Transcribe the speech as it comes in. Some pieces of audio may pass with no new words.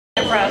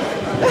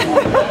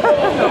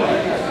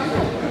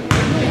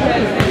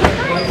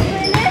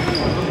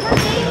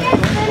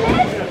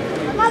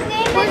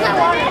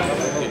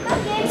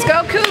Let's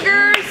go,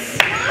 Cougars!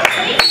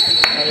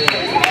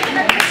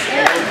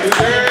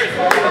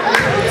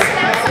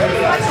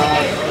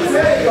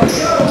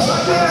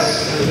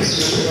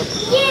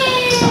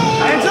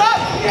 Hands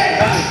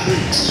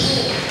up!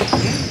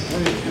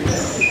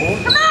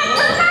 Come on,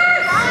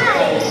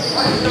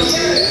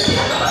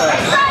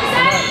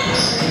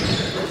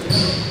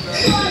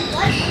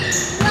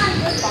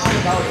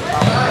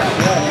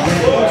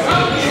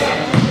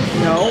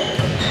 No.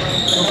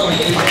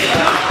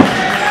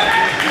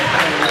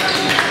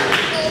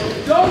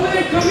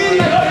 Dominic, come in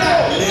like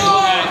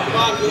that. Come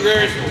on,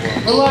 Cougars.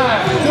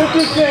 Relax. Good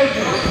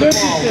decision. Good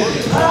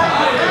decision.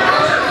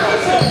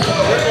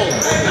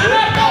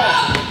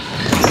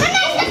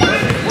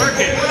 Work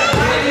it.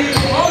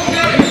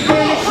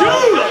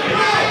 Shoot!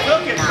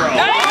 Took it, bro. Yeah!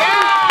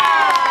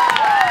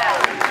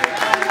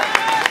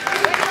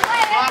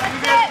 Come on,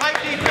 Cougars. Tight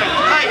defense.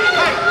 Tight.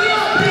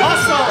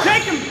 Hustle.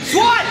 Take him.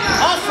 Swat.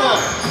 Hustle.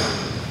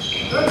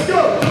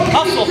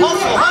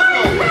 Hustle.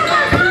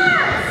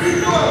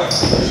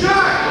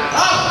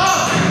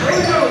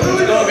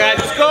 Let's go, guys.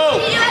 Let's go.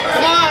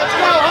 Come on, let's go.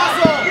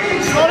 Hustle.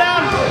 Slow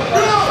down.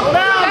 Slow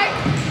down.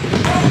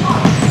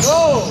 Go.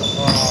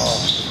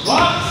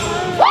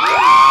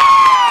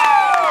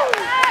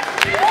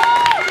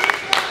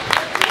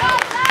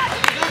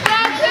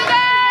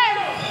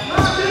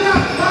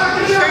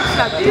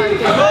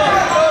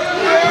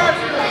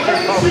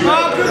 Come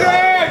on,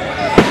 Cougars.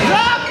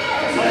 Stop.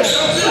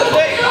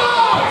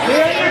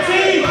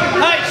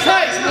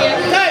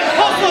 Tight.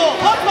 Hustle,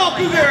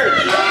 Cougars.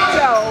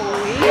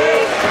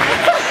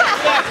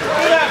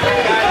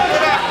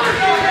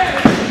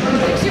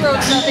 She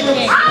wrote something.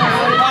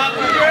 Come on,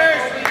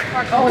 Cougars.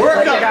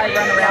 Work up. Guy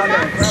run around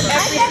her.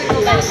 Every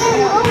single day.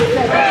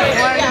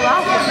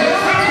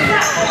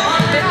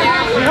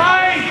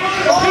 Behind.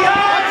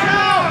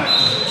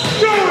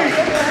 Joey.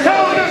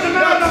 Tell him doesn't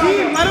matter.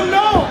 Team, let him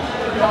know.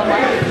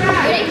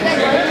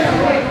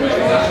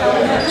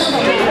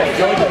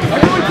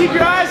 Everyone keep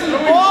your eyes on the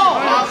ball.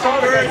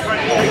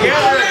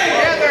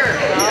 Together.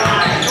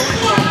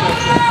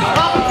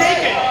 Stop and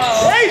take it.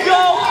 There you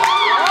go.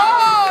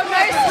 Oh,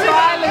 nice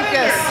try,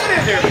 Lucas.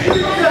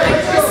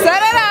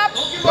 Set it up.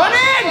 Run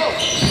in.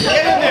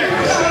 Get in there.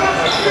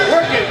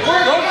 Work it.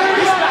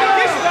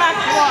 Dish back.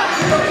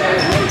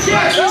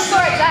 Go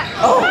for it, Zach.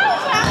 Oh.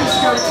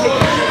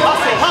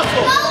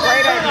 Hustle.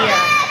 Great idea.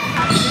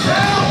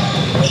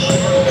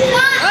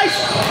 Nice.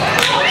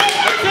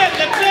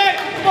 That's it.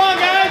 Come on,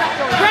 guys.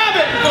 Grab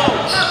it. Go.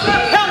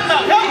 Help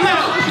now.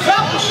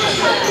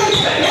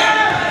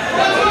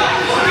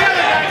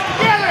 Together, guys.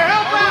 Together.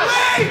 Help out.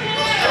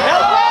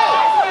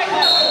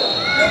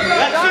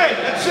 That's it.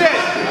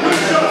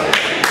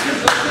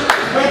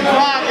 Come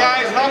on,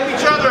 guys. Help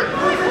each other.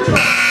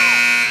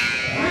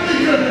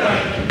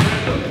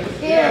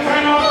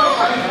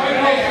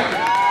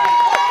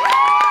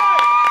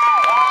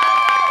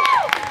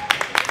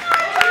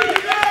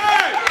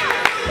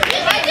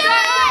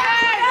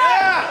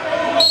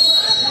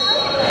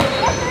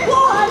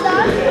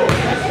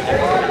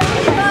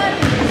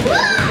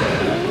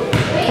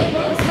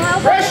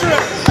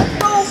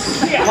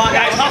 Come on,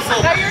 guys,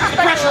 hustle.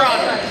 Pressure on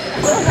him.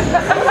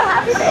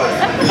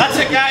 That's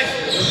it, guys.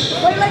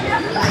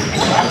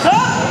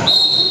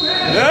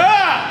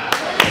 Yeah!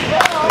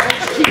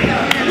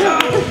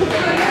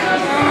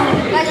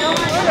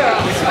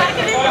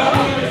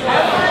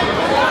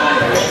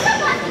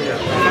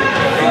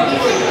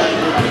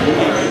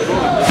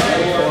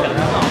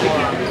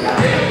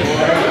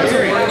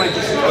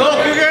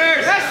 Go,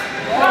 Cougars!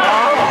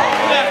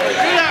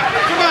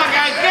 Come on,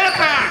 guys, get it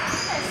back!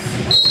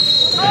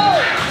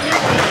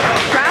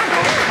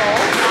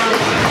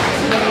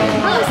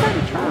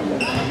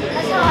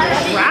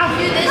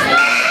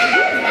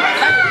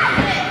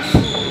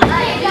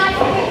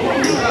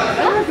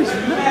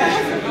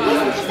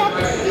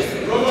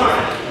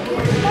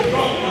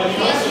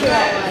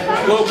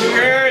 Go,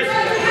 Cougars!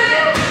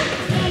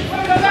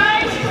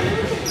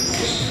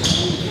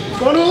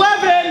 Go to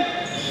 11.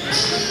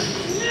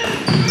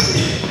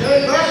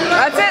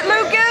 That's it,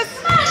 Lucas.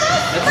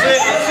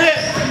 That's it.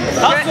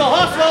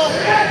 Hustle.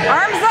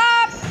 Arms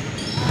up.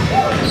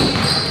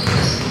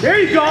 There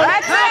you go.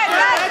 That's it.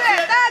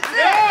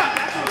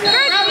 Yeah.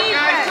 Good Grab it,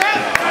 guys.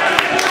 defense.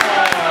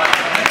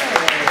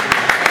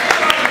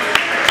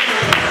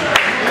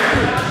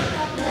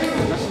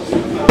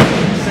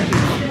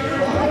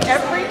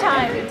 Every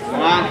time.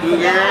 Come on,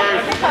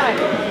 Cougars. What's that?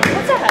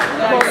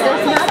 Well,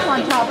 there's not on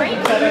top of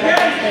each other.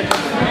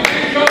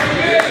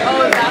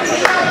 Oh, is that what?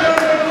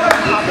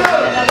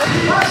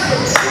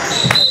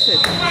 That's it.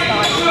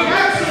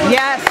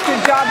 Yes,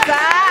 good job,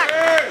 Zach.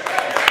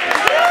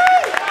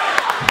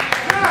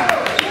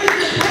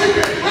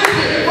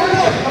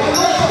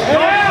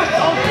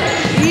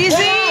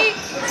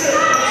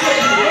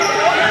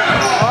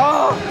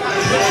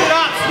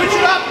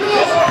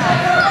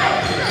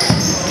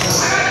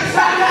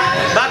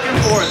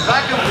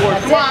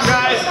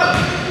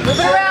 Move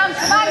it around.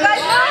 Come on,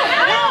 guys.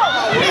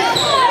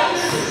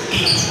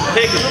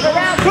 Take it. Move it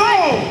around. Go!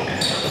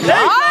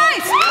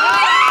 Nice!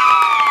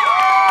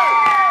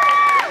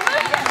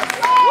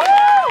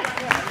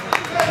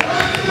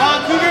 Come on,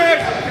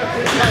 Cougars!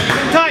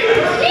 Tight!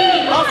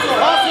 Hustle,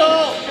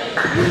 hustle!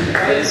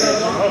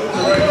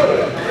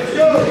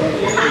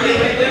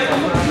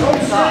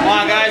 Come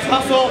on, guys,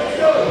 hustle!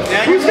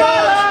 Down your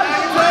toes!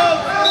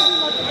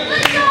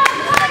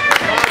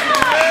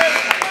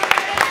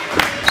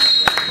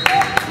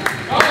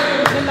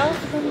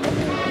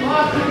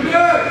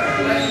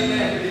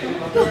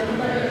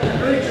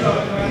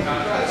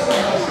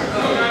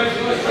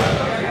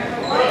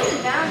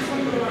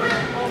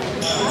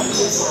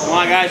 Come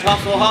on, guys,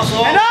 hustle,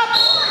 hustle! And up!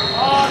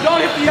 Oh,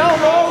 don't hit the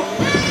elbow!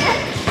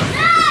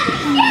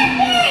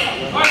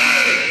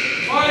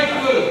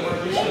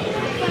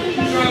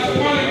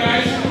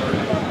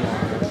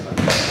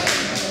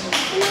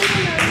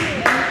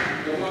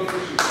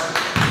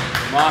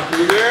 Come on,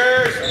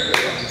 Cougars!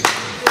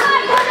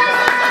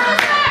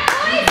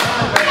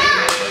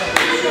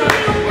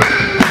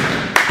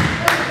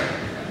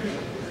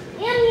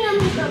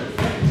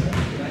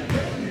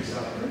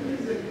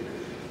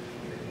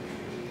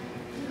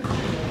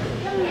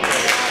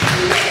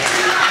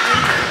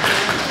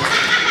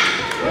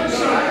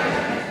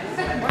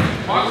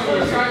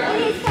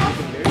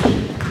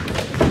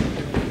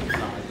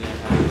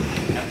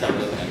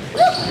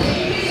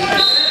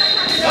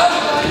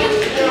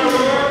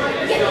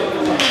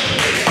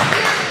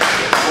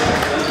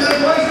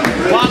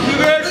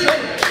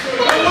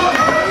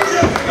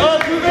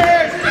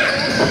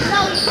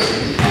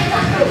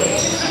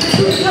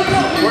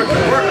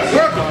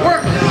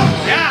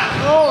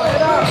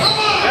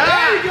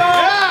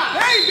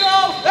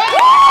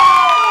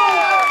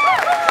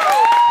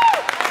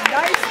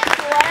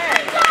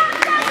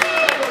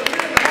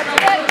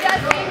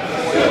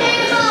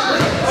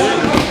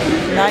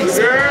 Nice.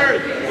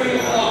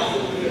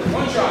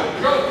 One shot.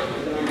 Go.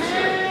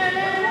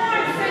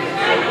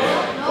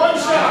 One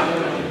shot.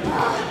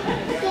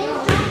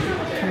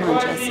 Come on,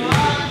 Jesse.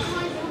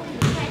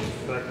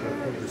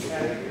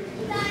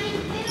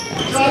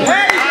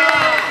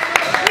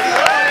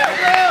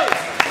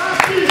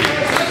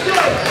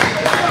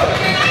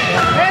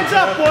 Hands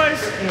up,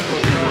 boys.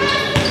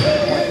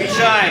 Be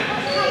shy.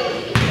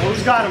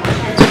 Who's got him?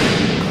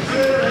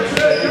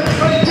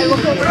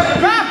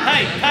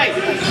 Tight, tight.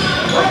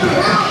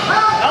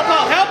 Help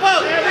out, help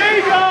out. Yeah, there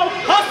you go.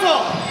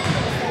 Hustle.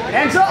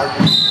 Hands up.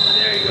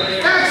 There you go.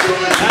 That's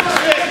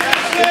it,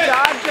 that's Good it.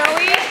 job,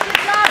 Joey. Good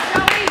job,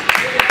 Joey.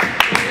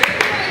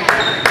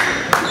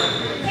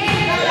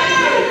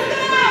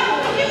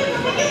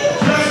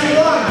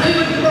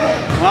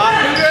 Come on,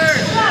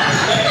 Cougars.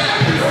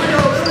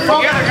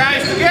 Together,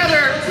 guys,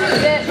 together.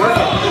 That's it.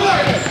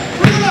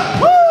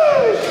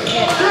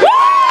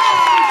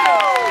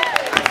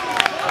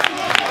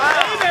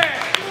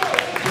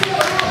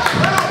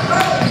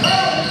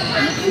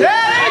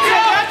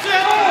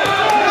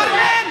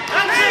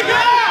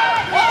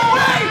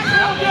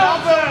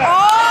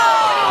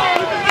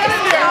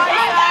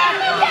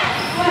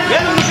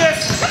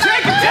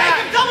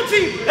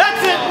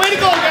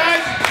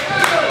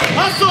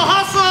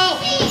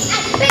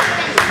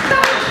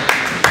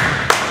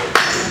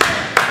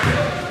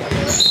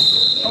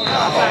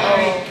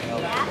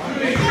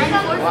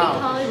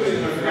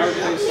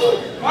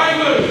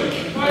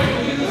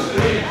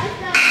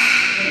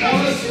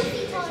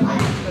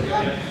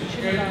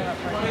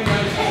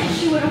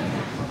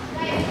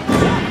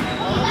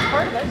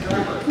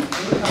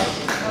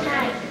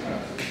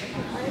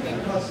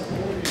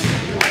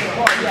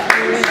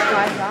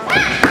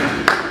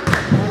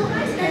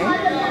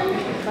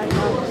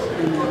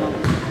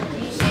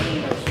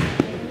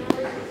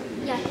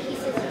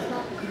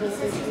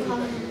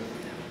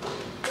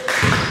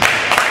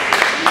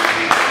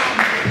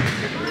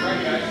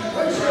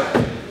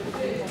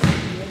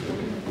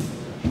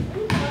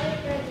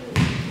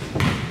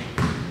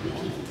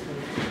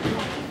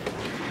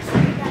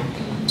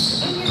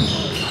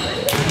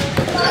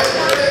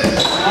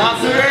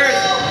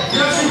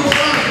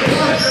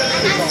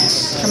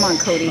 Come on,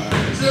 Cody. Go,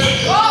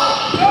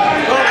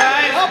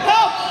 guys. Up,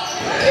 up.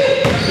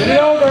 Get it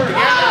over.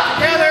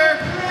 Together.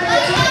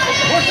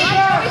 Push it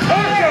up.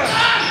 Push it.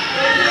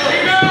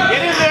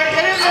 Get in there,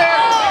 get in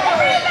there.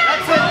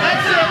 That's it,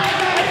 that's it.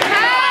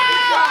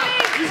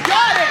 He's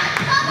got it.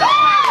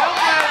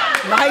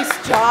 Nice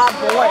job,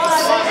 boys.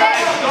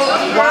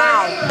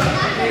 Wow.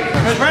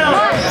 Spread out,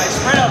 guys,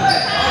 spread out.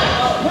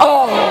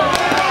 Oh.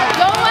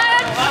 Don't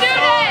let him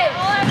shoot it!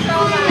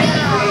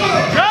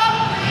 Jump.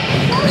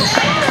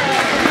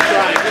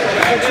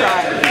 Good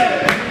try.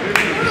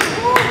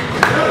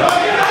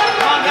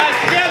 Come on, guys,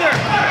 together.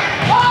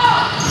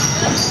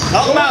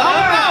 Help him out, help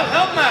him out,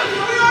 help him out.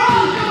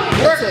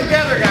 Work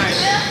together, guys.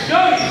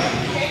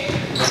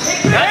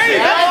 That's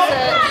it.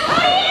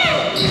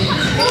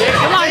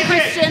 Come on,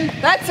 Christian.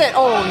 That's it.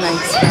 Oh,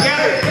 nice.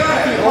 Together.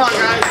 Come on,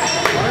 guys.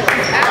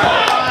 Come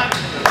on.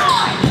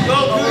 Go,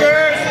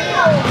 Cougars.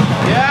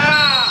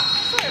 Yeah.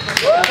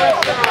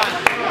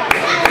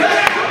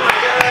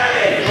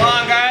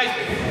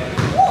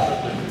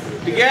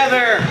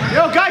 Together.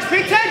 Yo, guys, pay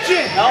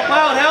attention. Help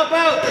out, help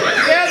out.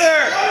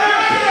 Together.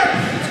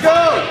 Let's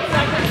go.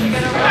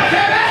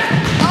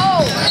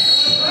 Oh!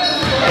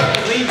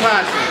 Lead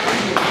pass.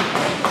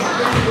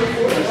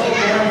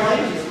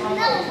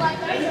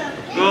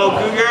 Go,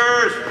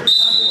 Cougars.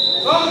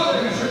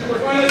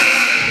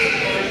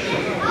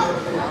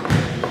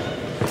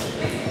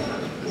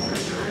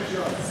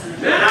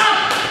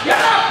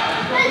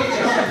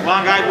 Come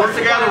on, guys, work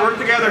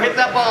together, hit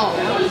that ball.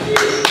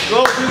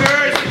 Go,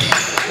 Cougars.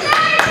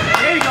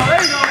 There you go,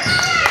 there you go.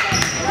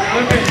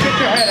 Lucas, get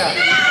your head up.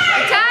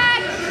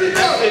 Attack!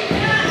 That's it.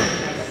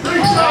 There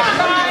you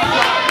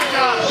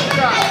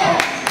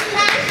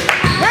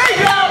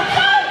go.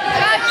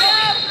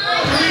 Gotcha!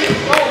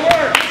 Go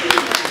work.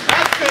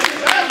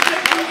 That's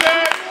it,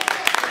 Cougars.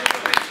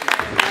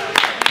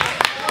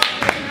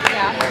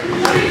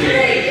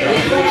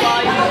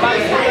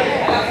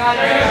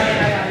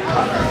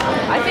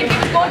 I think he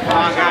was going Come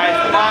on, guys,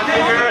 come on,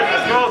 Cougars.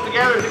 Let's go,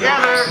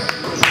 together.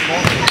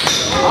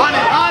 On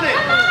it.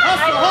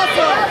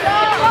 Hustle.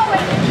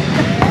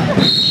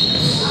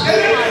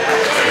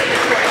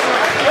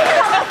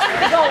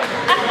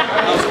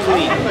 That was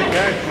clean.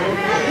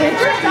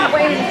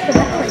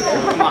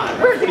 Come on.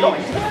 Where's he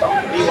going?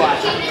 Be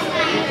watching.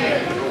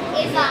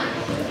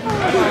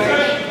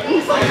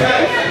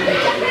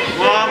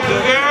 Come on,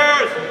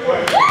 Cougars.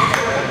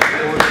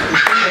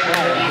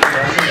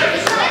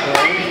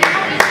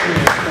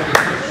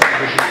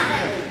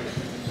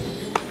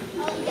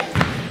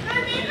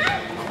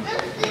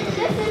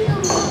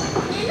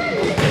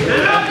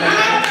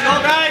 Go,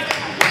 guys.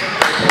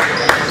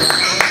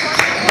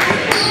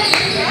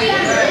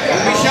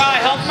 Be shy.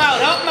 Help him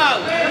out.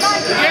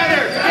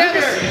 Together.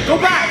 Go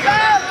back.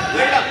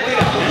 Wait up.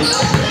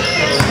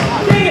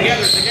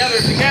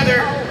 Together.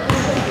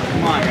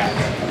 Come on, guys.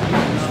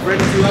 Spread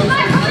the two out.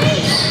 Tight,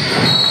 Cougars.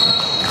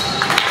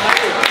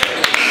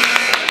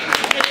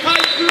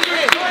 Tight.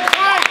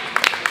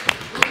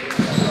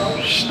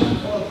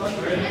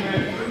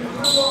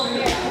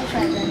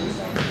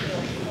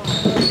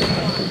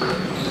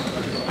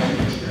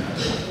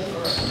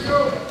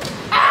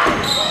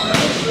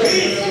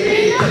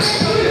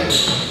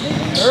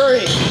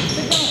 Hurry.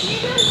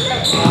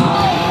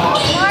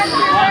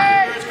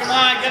 Come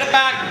on, get it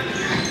back.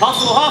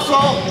 Hustle.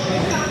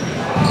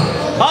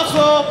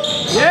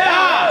 Yeah.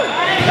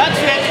 That's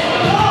it.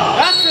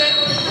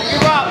 Don't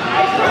give up.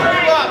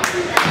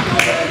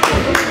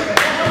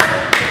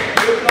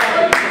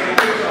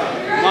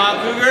 Come on,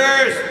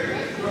 Cougars.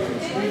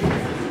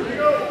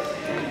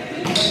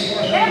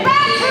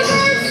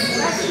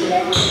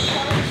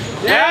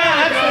 Yeah,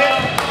 that's it.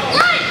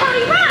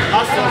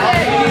 Hustle.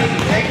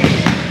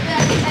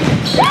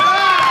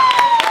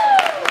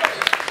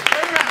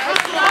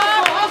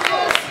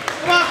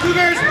 Come on,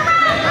 Cougars.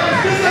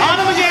 On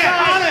him again.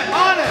 On him.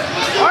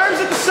 Arms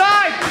at the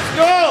side. Let's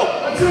go.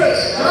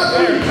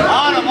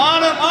 On him.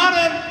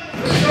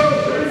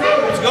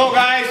 Let's go,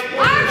 guys.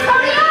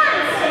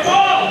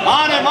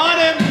 On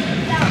him.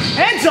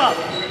 Hands up.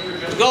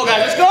 Let's go, guys.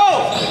 Let's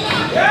go.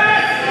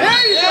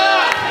 There you go.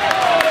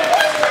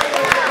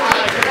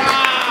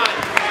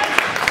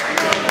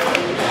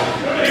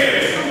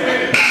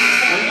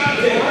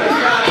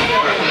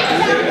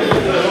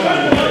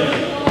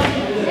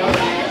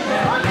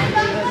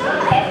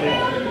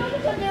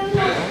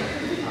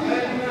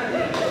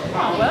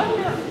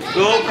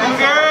 Go,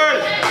 Cougars.